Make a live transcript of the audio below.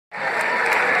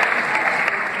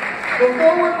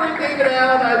Before we bring David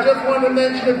out, I just want to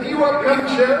mention a few upcoming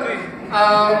shows.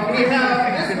 We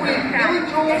have this week Billy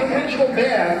Joel's original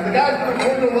band, the guys that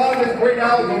recorded a lot of his great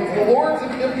albums. The Lords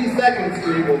of 52nd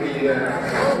Street will be here.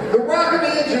 The Rock of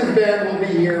Ages band will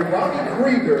be here. Robbie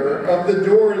Krieger of The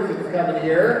Doors is coming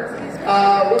here.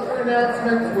 Look for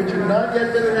announcements which have not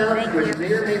yet been announced, which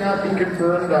may or may not be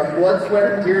confirmed on Blood,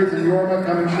 Sweat, and Tears and Yorma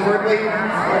coming shortly.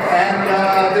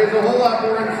 And there's a whole lot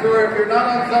more in store. If you're not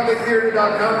on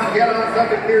SuffolkTheater.com, get on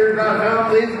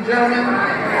SuffolkTheater.com. Ladies and gentlemen,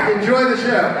 enjoy the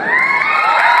show.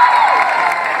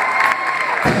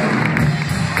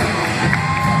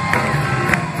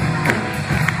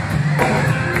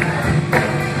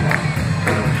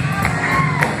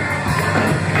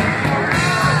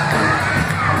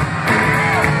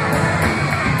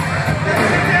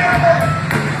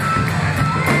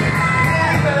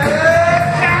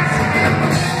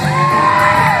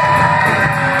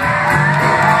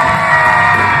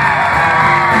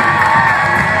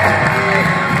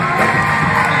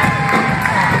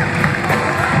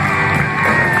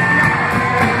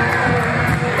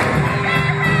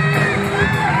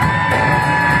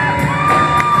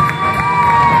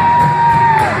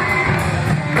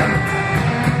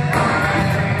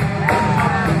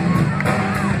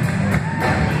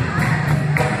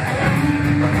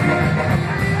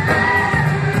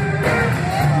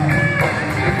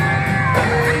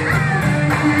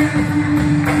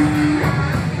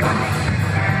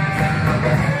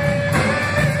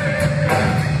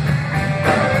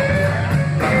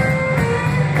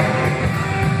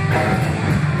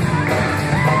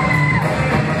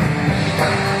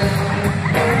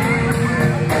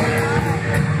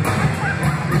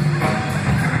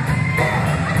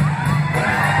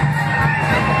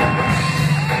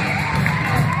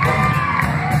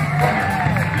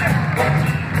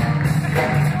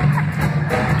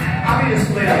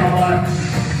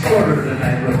 Shorter than I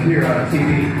appear on TV.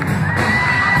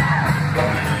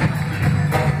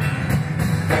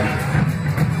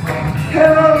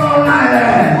 Hello,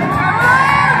 Island!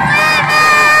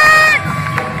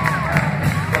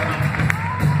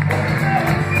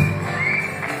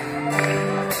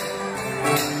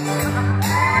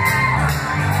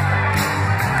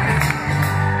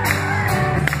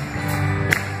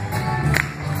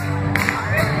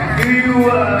 Do you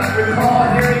recall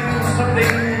hearing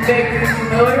something vaguely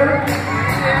familiar?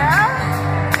 Yeah.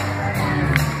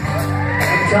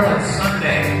 Until it's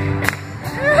Sunday.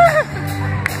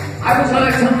 I was on a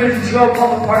television show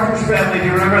called The Partridge Family. Do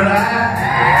you remember that?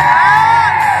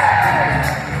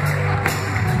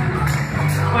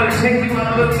 I'm going to take you on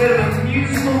a little bit of a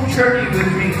musical journey with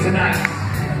me tonight.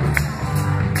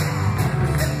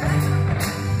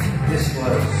 This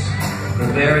was the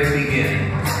very beginning.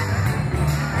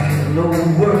 Hello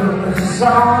world, a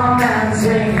song and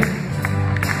sing.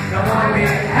 Come on,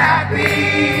 get happy.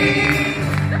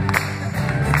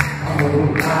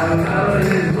 Oh, I love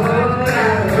is what I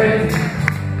bring.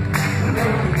 Come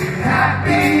on, get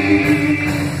happy.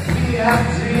 We have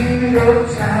seen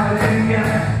those out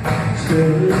again.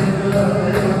 Still in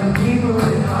love, keep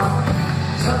moving on.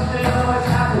 Something always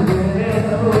happens when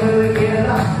we get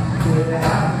up. We're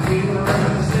happy, we're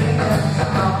gonna sing a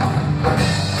song.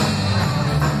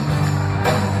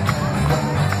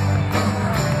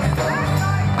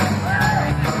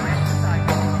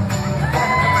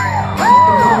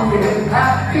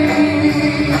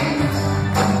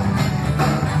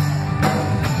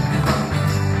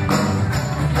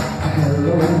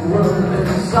 Hello world,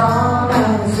 it's a song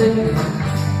and sing.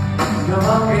 Come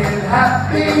on, get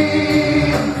happy.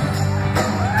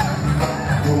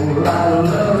 Oh, I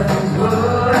love is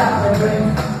what I bring.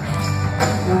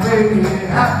 We'll make you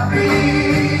happy.